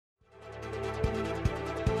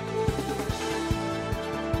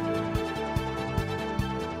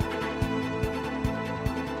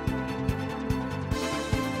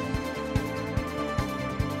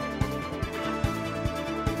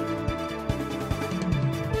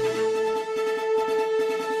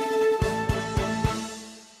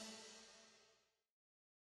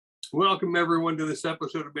Welcome, everyone, to this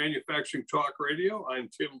episode of Manufacturing Talk Radio. I'm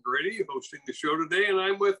Tim Grady, hosting the show today, and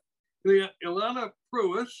I'm with Ilana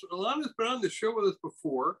Pruis. Ilana's been on the show with us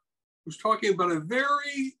before, who's talking about a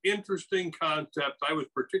very interesting concept I was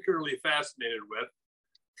particularly fascinated with.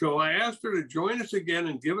 So I asked her to join us again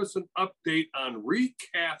and give us an update on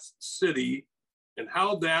Recast City and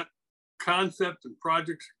how that concept and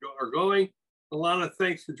projects are going. Ilana,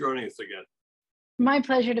 thanks for joining us again. My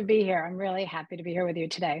pleasure to be here. I'm really happy to be here with you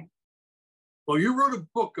today. Well, you wrote a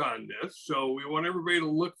book on this, so we want everybody to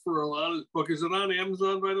look for Ilana's book. Is it on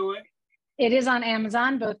Amazon, by the way? It is on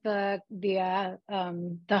Amazon. Both the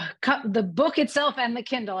book itself and the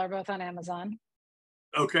Kindle are both on Amazon.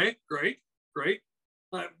 Okay, great.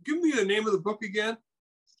 Give me the name of the book again.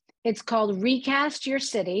 It's called Recast Your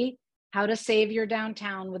City: How to Save Your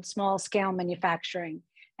Downtown with Small Scale Manufacturing.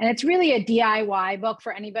 And it's really a DIY book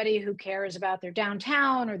for anybody who cares about their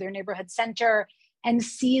downtown or their neighborhood center and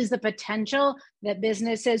sees the potential that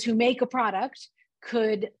businesses who make a product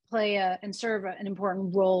could play and serve an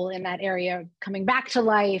important role in that area, coming back to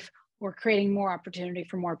life or creating more opportunity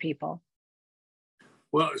for more people.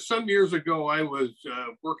 Well, some years ago, I was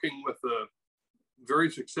working with a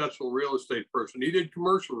very successful real estate person. He did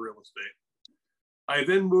commercial real estate. I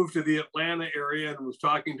then moved to the Atlanta area and was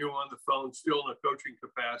talking to him on the phone, still in a coaching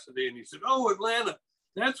capacity. And he said, "Oh, Atlanta,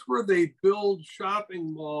 that's where they build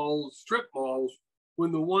shopping malls, strip malls,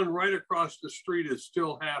 when the one right across the street is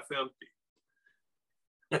still half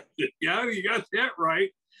empty." Yeah, you got that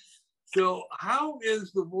right. So how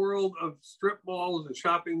is the world of strip malls and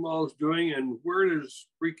shopping malls doing, and where does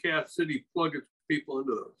Recast City plug its people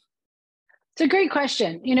into those? It's a great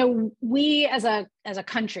question. You know, we as a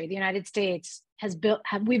country, the United States,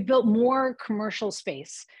 we've built more commercial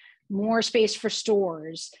space, more space for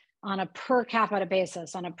stores on a per capita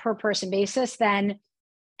basis, on a per person basis than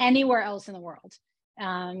anywhere else in the world.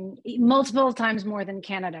 Multiple times more than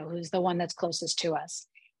Canada, who's the one that's closest to us.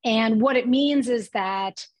 And what it means is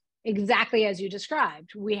that, exactly as you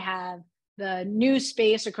described, we have the new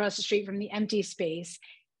space across the street from the empty space.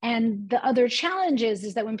 And the other challenge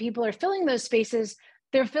is that when people are filling those spaces,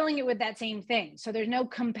 they're filling it with that same thing. So there's no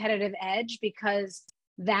competitive edge because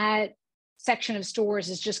that section of stores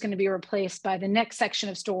is just going to be replaced by the next section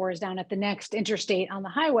of stores down at the next interstate on the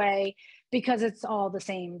highway because it's all the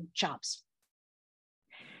same shops.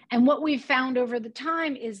 And what we've found over the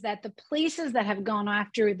time is that the places that have gone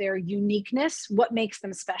after their uniqueness, what makes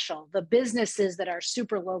them special, the businesses that are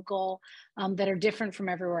super local, that are different from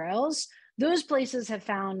everywhere else, those places have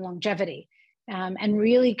found longevity and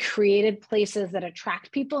really created places that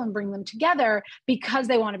attract people and bring them together because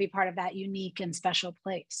they want to be part of that unique and special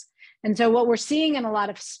place. And so what we're seeing in a lot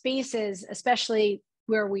of spaces, especially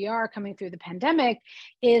where we are coming through the pandemic,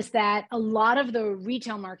 is that a lot of the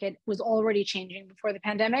retail market was already changing before the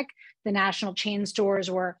pandemic. The national chain stores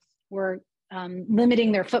were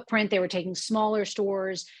limiting their footprint. They were taking smaller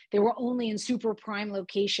stores. They were only in super prime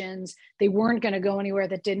locations. They weren't going to go anywhere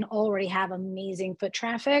that didn't already have amazing foot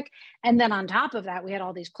traffic. And then on top of that, we had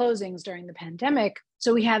all these closings during the pandemic.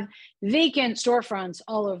 So we have vacant storefronts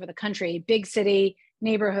all over the country, big city,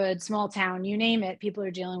 neighborhood, small town, you name it, people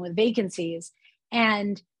are dealing with vacancies.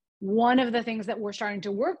 And one of the things that we're starting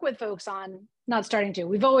to work with folks on,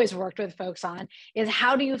 we've always worked with folks on, is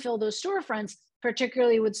how do you fill those storefronts,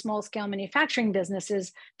 particularly with small scale manufacturing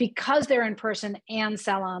businesses, because they're in person and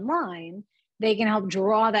sell online, they can help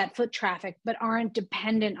draw that foot traffic, but aren't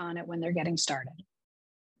dependent on it when they're getting started.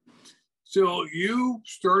 So you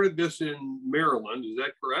started this in Maryland, is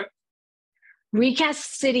that correct?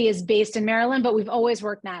 Recast City is based in Maryland, but we've always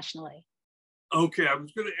worked nationally. Okay, I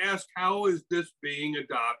was going to ask, how is this being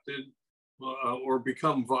adopted or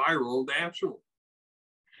become viral nationally?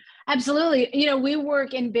 Absolutely. You know, we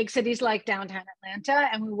work in big cities like downtown Atlanta,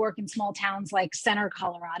 and we work in small towns like Center,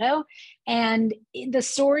 Colorado. And the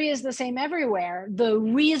story is the same everywhere. The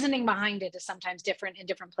reasoning behind it is sometimes different in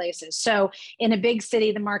different places. So in a big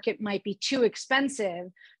city, the market might be too expensive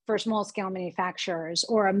for small scale manufacturers,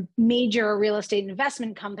 or a major real estate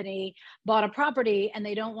investment company bought a property and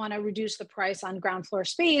they don't want to reduce the price on ground floor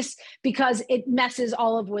space because it messes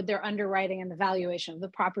all of with their underwriting and the valuation of the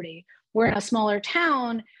property. Where in a smaller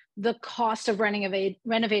town, the cost of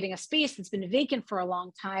renovating a space that's been vacant for a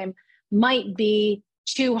long time might be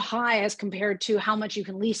too high as compared to how much you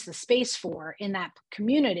can lease the space for in that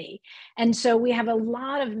community. And so we have a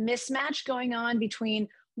lot of mismatch going on between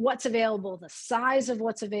what's available, the size of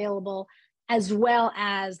what's available, as well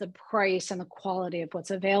as the price and the quality of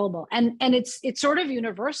what's available. And it's sort of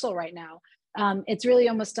universal right now. It's really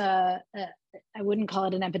almost I wouldn't call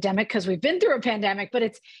it an epidemic because we've been through a pandemic, but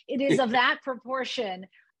it is of that proportion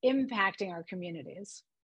impacting our communities.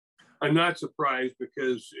 I'm not surprised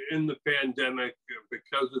because in the pandemic,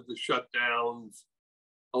 because of the shutdowns,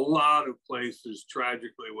 a lot of places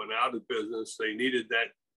tragically went out of business. They needed that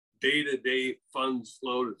day-to-day funds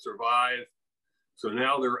flow to survive. So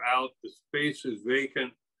now they're out, the space is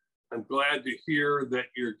vacant. I'm glad to hear that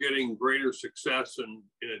you're getting greater success in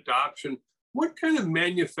adoption. What kind of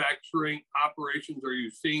manufacturing operations are you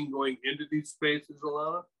seeing going into these spaces,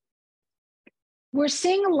 Alana? We're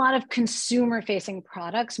seeing a lot of consumer-facing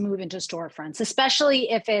products move into storefronts,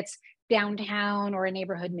 especially if it's downtown or a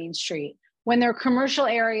neighborhood main street. When there are commercial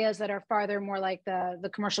areas that are farther more like the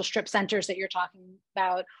commercial strip centers that you're talking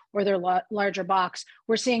about, or their larger box,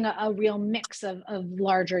 we're seeing a real mix of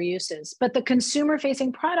larger uses. But the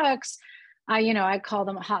consumer-facing products, I call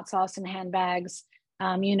them hot sauce and handbags.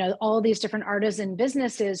 All these different artisan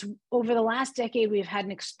businesses. Over the last decade, we've had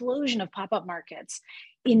an explosion of pop-up markets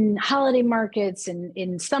in holiday markets and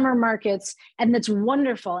in summer markets. And that's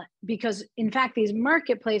wonderful because, in fact, these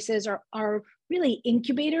marketplaces are really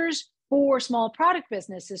incubators for small product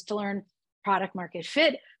businesses to learn product market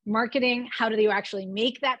fit, marketing, how do you actually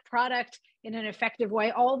make that product in an effective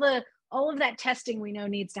way. All of that testing we know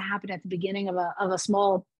needs to happen at the beginning of a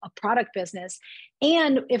small product business.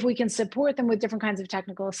 And if we can support them with different kinds of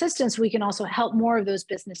technical assistance, we can also help more of those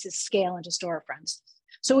businesses scale into storefronts.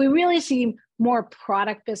 So we really see more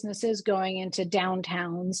product businesses going into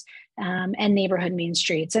downtowns and neighborhood main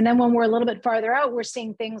streets. And then when we're a little bit farther out, we're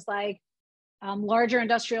seeing things like larger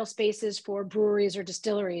industrial spaces for breweries or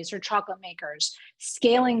distilleries or chocolate makers.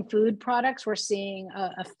 Scaling food products, we're seeing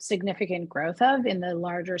a significant growth of in the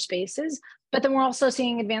larger spaces, but then we're also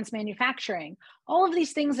seeing advanced manufacturing. All of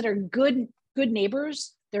these things that are good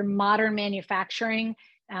neighbors, they're modern manufacturing.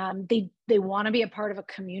 They want to be a part of a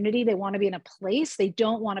community. They want to be in a place. They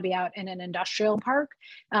don't want to be out in an industrial park.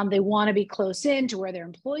 They want to be close in to where their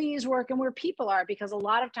employees work and where people are, because a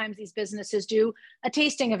lot of times these businesses do a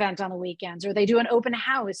tasting event on the weekends, or they do an open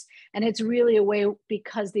house. And it's really a way,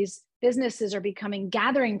 because these businesses are becoming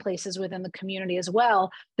gathering places within the community as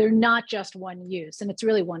well. They're not just one use. And it's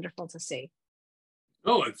really wonderful to see.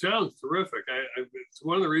 Oh, it sounds terrific. It's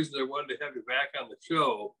one of the reasons I wanted to have you back on the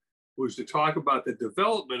show, was to talk about the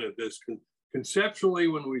development of this. Conceptually,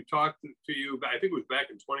 when we talked to you, I think it was back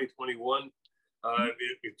in 2021,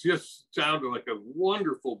 it just sounded like a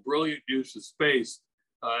wonderful, brilliant use of space.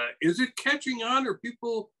 Is it catching on? Are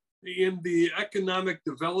people in the economic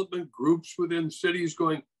development groups within cities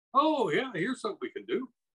going, oh yeah, here's something we can do?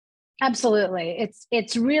 Absolutely.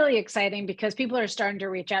 It's really exciting because people are starting to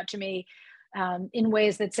reach out to me in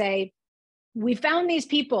ways that say, we found these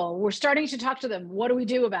people, we're starting to talk to them, what do we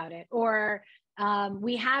do about it? Or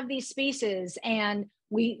we have these spaces and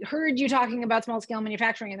we heard you talking about small scale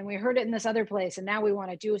manufacturing, and then we heard it in this other place, and now we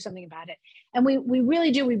want to do something about it. And we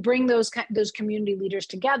really do, we bring those community leaders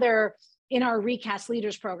together in our Recast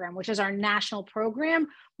Leaders program, which is our national program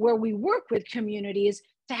where we work with communities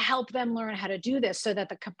to help them learn how to do this, so that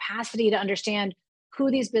the capacity to understand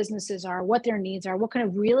who these businesses are, what their needs are, what kind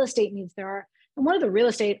of real estate needs there are, and what do the real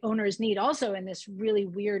estate owners need also in this really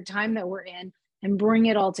weird time that we're in, and bring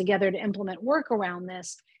it all together to implement work around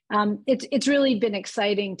this. It's really been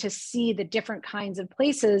exciting to see the different kinds of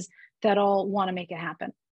places that all want to make it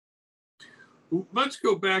happen. Let's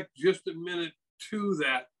go back just a minute to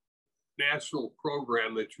that national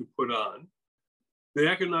program that you put on. The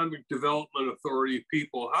Economic Development Authority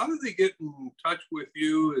people, how do they get in touch with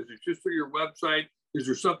you? Is it just through your website? Is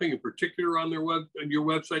there something in particular on your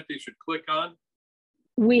website they should click on?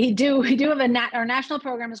 We do have our national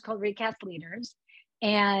program is called Recast Leaders,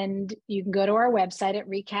 and you can go to our website at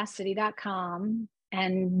recastcity.com,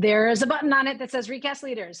 and there is a button on it that says Recast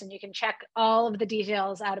Leaders, and you can check all of the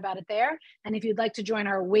details out about it there. And if you'd like to join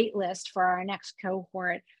our wait list for our next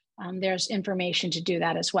cohort, there's information to do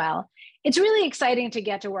that as well. It's really exciting to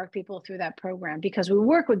get to work people through that program, because we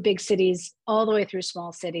work with big cities all the way through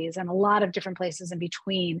small cities and a lot of different places in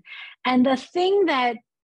between. And the thing that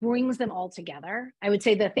brings them all together, I would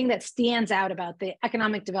say the thing that stands out about the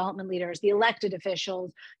economic development leaders, the elected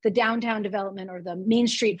officials, the downtown development, or the Main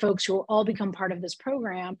Street folks who will all become part of this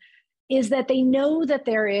program, is that they know that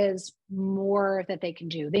there is more that they can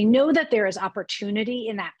do. They know that there is opportunity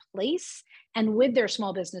in that place and with their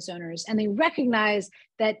small business owners. And they recognize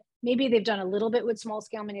that maybe they've done a little bit with small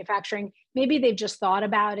scale manufacturing. Maybe they've just thought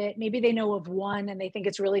about it. Maybe they know of one and they think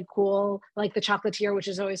it's really cool, like the chocolatier, which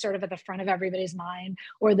is always sort of at the front of everybody's mind,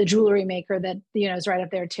 or the jewelry maker that is right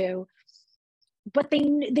up there too. But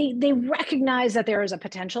they recognize that there is a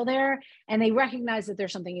potential there, and they recognize that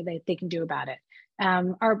there's something they can do about it.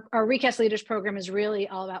 Our Recast Leaders program is really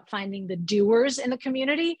all about finding the doers in the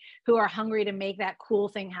community who are hungry to make that cool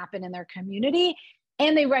thing happen in their community.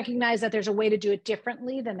 and they recognize that there's a way to do it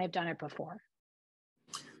differently than they've done it before.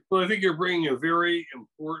 Well, I think you're bringing a very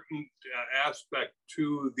important aspect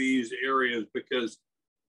to these areas, because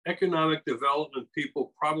economic development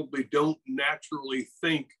people probably don't naturally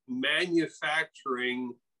think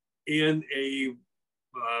manufacturing in a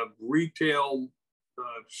retail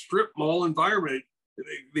strip mall environment.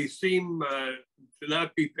 They seem to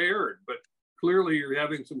not be paired, but clearly you're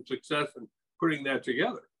having some success in putting that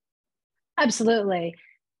together. Absolutely.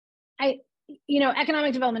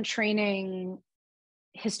 Economic development training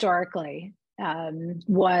historically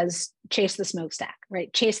was chase the smokestack,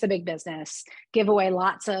 right? Chase the big business, give away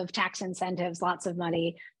lots of tax incentives, lots of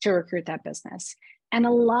money to recruit that business. And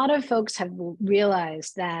a lot of folks have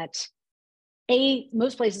realized that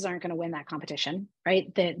most places aren't going to win that competition,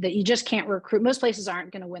 right? That you just can't recruit. Most places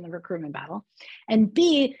aren't going to win the recruitment battle. And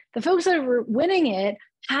B, the folks that are winning it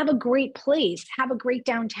have a great place, have a great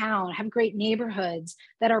downtown, have great neighborhoods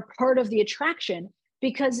that are part of the attraction.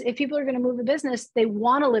 Because if people are going to move a business, they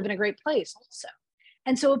want to live in a great place also.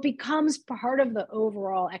 And so it becomes part of the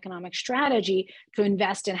overall economic strategy to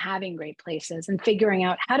invest in having great places and figuring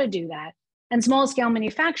out how to do that. And small scale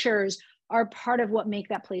manufacturers are part of what make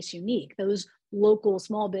that place unique. Those local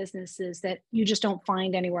small businesses that you just don't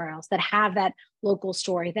find anywhere else, that have that local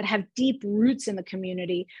story, that have deep roots in the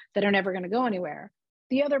community that are never going to go anywhere.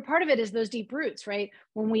 The other part of it is those deep roots, right?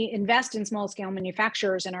 When we invest in small scale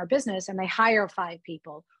manufacturers in our business and they hire 5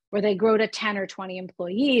 people or they grow to 10 or 20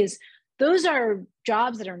 employees, those are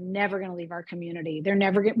jobs that are never going to leave our community. We're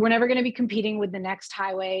never going to be competing with the next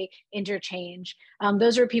highway interchange.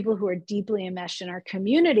 Those are people who are deeply enmeshed in our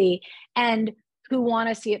community and who want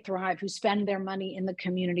to see it thrive, who spend their money in the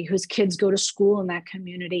community, whose kids go to school in that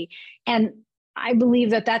community. And I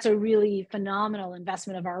believe that that's a really phenomenal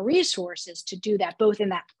investment of our resources to do that, both in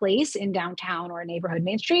that place in downtown or neighborhood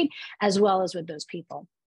Main Street, as well as with those people.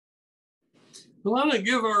 I want to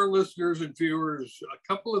give our listeners and viewers a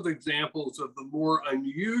couple of examples of the more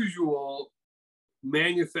unusual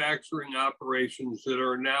manufacturing operations that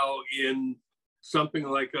are now in something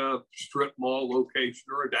like a strip mall location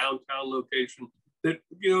or a downtown location that,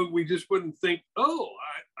 we just wouldn't think, oh,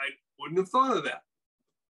 I wouldn't have thought of that.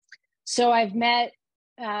 So I've met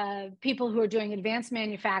people who are doing advanced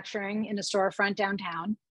manufacturing in a storefront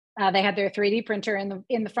downtown. They had their 3D printer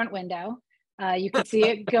in the front window. You could see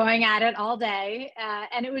it going at it all day.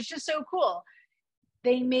 And it was just so cool.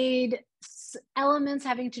 They made elements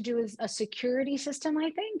having to do with a security system,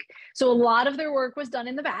 I think. So a lot of their work was done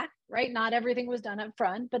in the back, right? Not everything was done up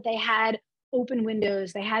front, but they had open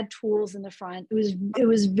windows. They had tools in the front. It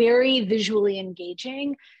was very visually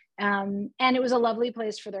engaging. And it was a lovely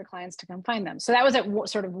place for their clients to come find them. So that was at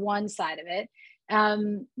sort of one side of it.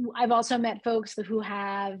 I've also met folks who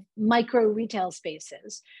have micro retail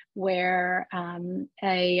spaces where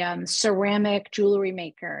a ceramic jewelry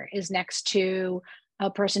maker is next to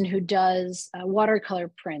a person who does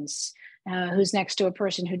watercolor prints, who's next to a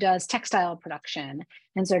person who does textile production,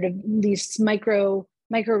 and sort of these micro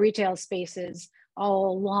retail spaces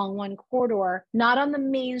all along one corridor, not on the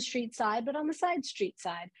main street side, but on the side street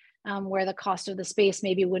side, where the cost of the space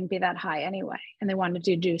maybe wouldn't be that high anyway, and they wanted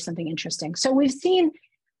to do something interesting. So we've seen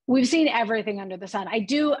everything under the sun. I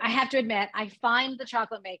have to admit, I find the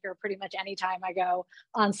chocolate maker pretty much anytime I go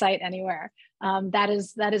on site anywhere. That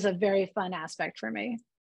is a very fun aspect for me.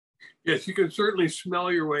 Yes, you can certainly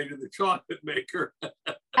smell your way to the chocolate maker.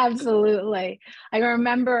 Absolutely. I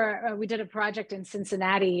remember we did a project in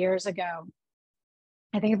Cincinnati years ago.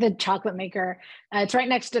 I think the chocolate maker, it's right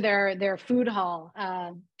next to their food hall,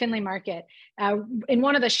 Finley Market. In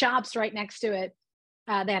one of the shops right next to it,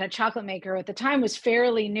 they had a chocolate maker at the time was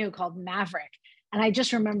fairly new called Maverick. And I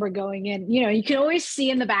just remember going in, you can always see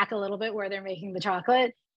in the back a little bit where they're making the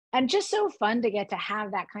chocolate, and just so fun to get to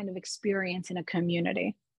have that kind of experience in a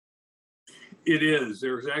community. It is.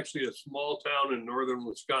 There's actually a small town in northern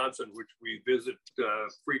Wisconsin, which we visit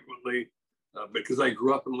frequently because I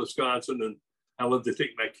grew up in Wisconsin and I love to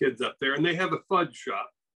take my kids up there, and they have a fudge shop.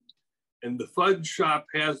 And the fudge shop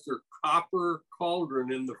has their copper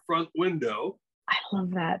cauldron in the front window. I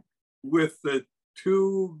love that. With the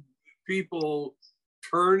 2 people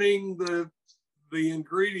turning the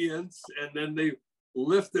ingredients, and then they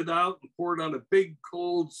lift it out and pour it on a big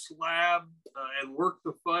cold slab and work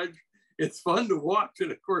the fudge. It's fun to watch.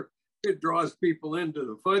 And of course, it draws people into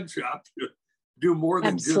the fudge shop to do more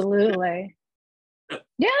than Absolutely.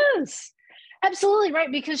 Yes. Absolutely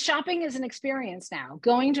right, because shopping is an experience now.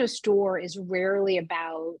 Going to a store is rarely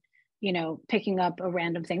about picking up a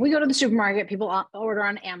random thing. We go to the supermarket, people order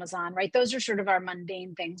on Amazon, right? Those are sort of our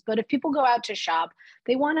mundane things. But if people go out to shop,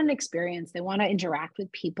 they want an experience. They want to interact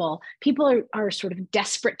with people. People are sort of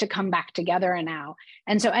desperate to come back together now.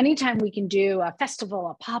 And so anytime we can do a festival,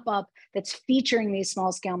 a pop-up that's featuring these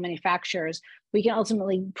small scale manufacturers, we can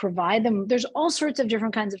ultimately provide them. There's all sorts of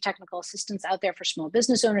different kinds of technical assistance out there for small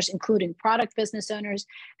business owners, including product business owners,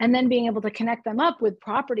 and then being able to connect them up with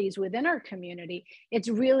properties within our community. It's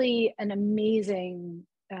really an amazing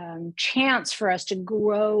chance for us to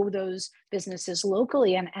grow those businesses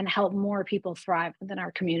locally and help more people thrive within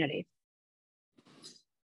our community.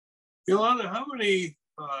 Ilana, how many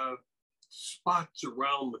spots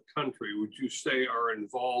around the country would you say are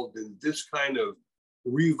involved in this kind of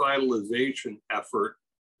revitalization effort?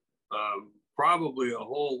 Probably a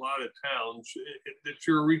whole lot of towns that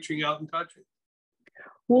you're reaching out and touching.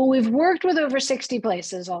 Well, we've worked with over 60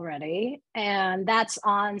 places already, and that's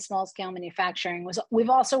on small scale manufacturing. We've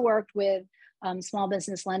also worked with small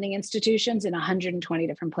business lending institutions in 120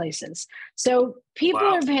 different places. So people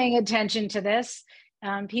are paying attention to this.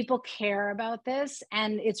 People care about this,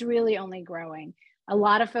 and it's really only growing. A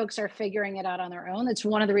lot of folks are figuring it out on their own. It's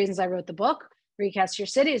one of the reasons I wrote the book, Recast Your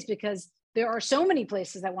Cities, because there are so many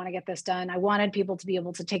places that want to get this done. I wanted people to be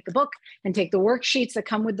able to take the book and take the worksheets that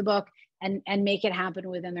come with the book and make it happen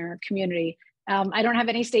within their community. I don't have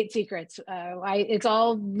any state secrets. It's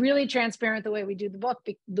all really transparent the way we do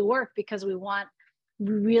the work, because we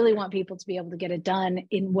really want people to be able to get it done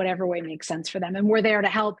in whatever way makes sense for them. And we're there to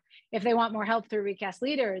help if they want more help through Recast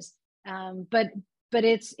Leaders. But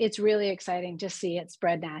it's really exciting to see it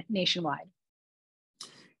spread nationwide.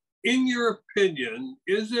 In your opinion,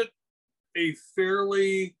 is it a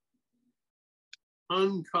fairly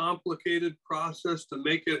uncomplicated process to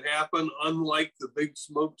make it happen, unlike the big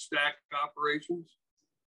smokestack operations?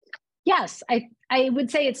 Yes, I would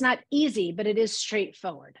say it's not easy, but it is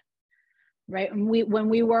straightforward, right? And when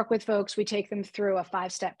we work with folks, we take them through a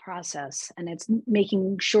 5-step process, and it's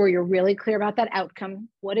making sure you're really clear about that outcome.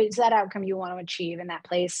 What is that outcome you want to achieve in that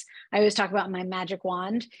place? I always talk about my magic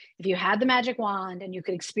wand. If you had the magic wand and you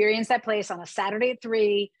could experience that place on a Saturday at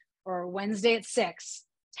 3 or Wednesday at 6,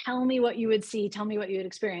 tell me what you would see, tell me what you would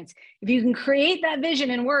experience. If you can create that vision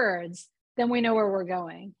in words, then we know where we're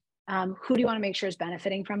going. Who do you want to make sure is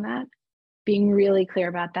benefiting from that? Being really clear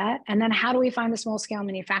about that. And then how do we find the small scale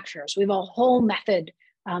manufacturers? We have a whole method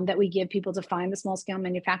that we give people to find the small scale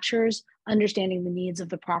manufacturers, understanding the needs of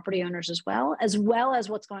the property owners as well as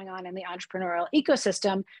what's going on in the entrepreneurial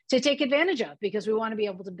ecosystem to take advantage of, because we want to be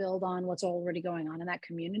able to build on what's already going on in that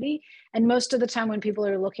community. And most of the time when people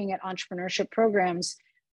are looking at entrepreneurship programs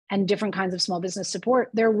and different kinds of small business support,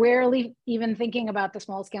 they're rarely even thinking about the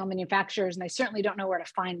small scale manufacturers, and they certainly don't know where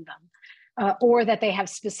to find them, or that they have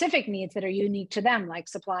specific needs that are unique to them, like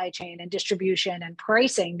supply chain and distribution and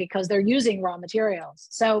pricing, because they're using raw materials.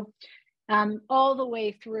 So all the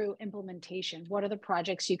way through implementation, what are the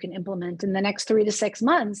projects you can implement in the next 3 to 6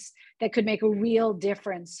 months that could make a real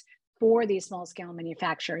difference for these small scale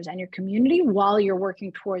manufacturers and your community while you're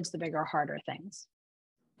working towards the bigger, harder things?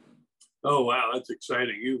 Oh, wow, that's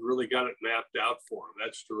exciting. You've really got it mapped out for them.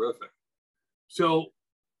 That's terrific. So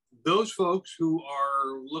those folks who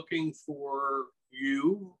are looking for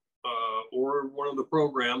you or one of the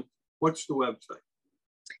programs, what's the website?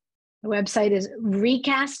 The website is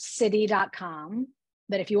recastcity.com.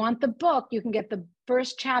 But if you want the book, you can get the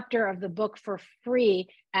first chapter of the book for free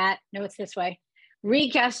at, no, it's this way,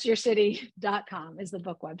 recastyourcity.com is the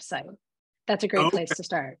book website. That's a great place to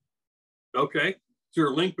start. Okay. Is there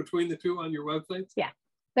a link between the two on your website? Yeah,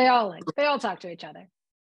 they all link. They all talk to each other.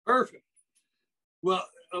 Perfect. Well,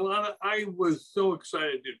 Ilana, I was so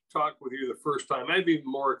excited to talk with you the first time. I'm even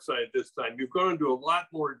more excited this time. You've gone into a lot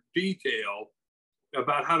more detail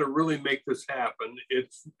about how to really make this happen.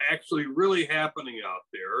 It's actually really happening out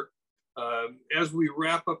there. As we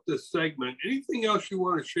wrap up this segment, anything else you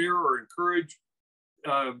want to share or encourage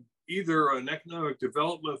either an economic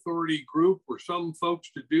development authority group or some folks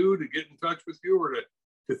to do to get in touch with you, or to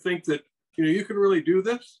think that you can really do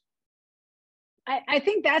this? I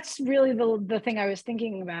think that's really the thing I was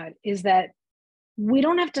thinking about, is that we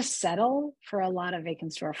don't have to settle for a lot of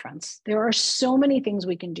vacant storefronts. There are so many things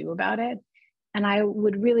we can do about it. And I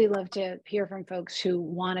would really love to hear from folks who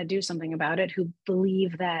want to do something about it, who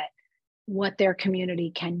believe that what their community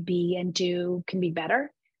can be and do can be better.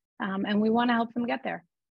 And we want to help them get there.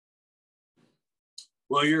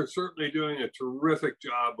 Well, you're certainly doing a terrific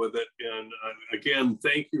job with it. And again,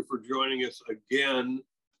 thank you for joining us again.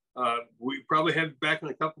 We probably have back in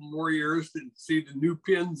a couple more years to see the new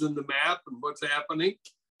pins in the map and what's happening.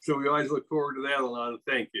 So we always look forward to that, Ilana.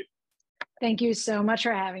 Thank you. Thank you so much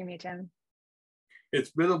for having me, Tim. It's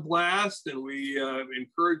been a blast, and we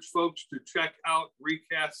encourage folks to check out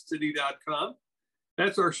recastcity.com.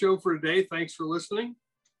 That's our show for today. Thanks for listening.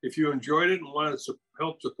 If you enjoyed it and want to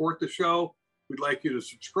help support the show, we'd like you to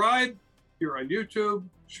subscribe here on YouTube,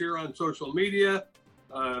 share on social media,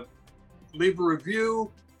 leave a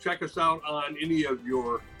review, check us out on any of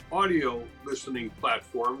your audio listening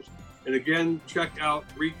platforms. And again, check out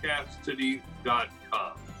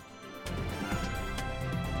recastcity.com.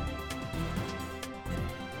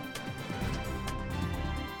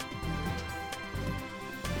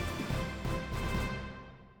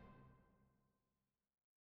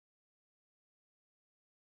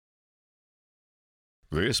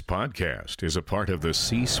 This podcast is a part of the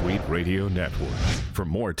C-Suite Radio Network. For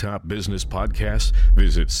more top business podcasts,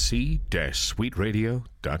 visit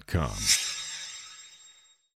c-suiteradio.com.